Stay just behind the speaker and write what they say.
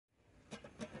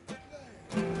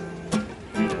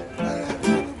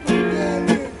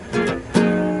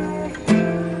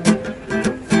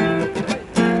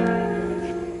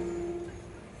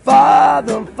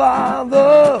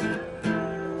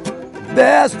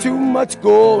there's too much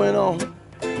going on.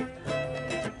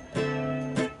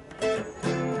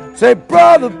 Say,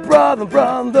 brother, brother,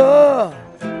 brother,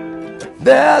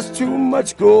 there's too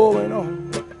much going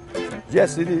on.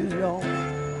 Yes, it is, y'all.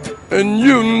 And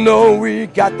you know we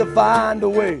got to find a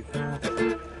way.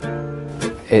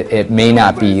 It may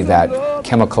not be that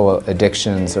chemical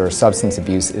addictions or substance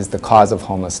abuse is the cause of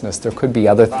homelessness. There could be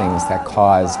other things that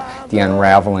cause the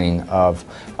unraveling of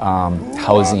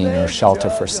housing or shelter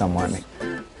for someone.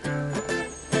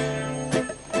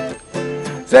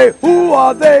 Say, who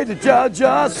are they to judge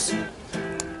us?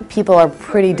 People are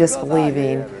pretty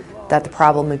disbelieving that the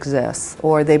problem exists,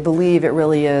 or they believe it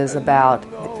really is about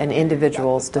an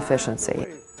individual's deficiency.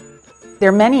 There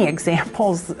are many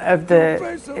examples of the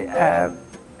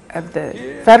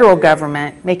federal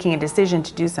government making a decision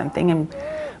to do something and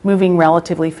moving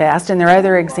relatively fast, and there are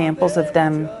other examples of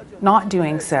them not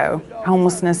doing so.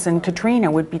 Homelessness and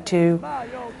Katrina would be two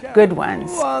good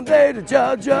ones. Who are they to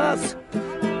judge us?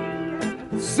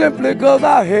 Simply 'cause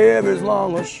our hair is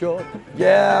long or short.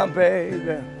 Yeah,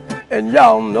 baby. And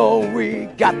y'all know we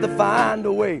got to find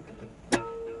a way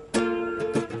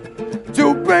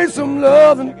to bring some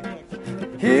loving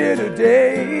here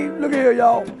today. Look here,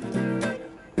 y'all.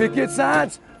 Picket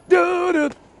signs, do-do.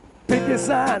 Picket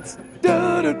signs,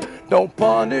 do-do. Don't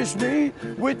punish me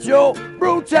with your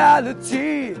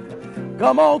brutality.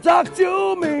 Come on, talk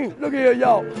to me. Look here,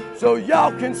 y'all, so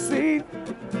y'all can see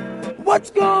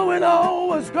what's going on,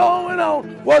 what's going on,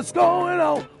 what's going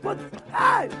on,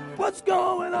 what's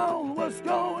going on, what's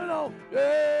going on,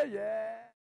 yeah, yeah.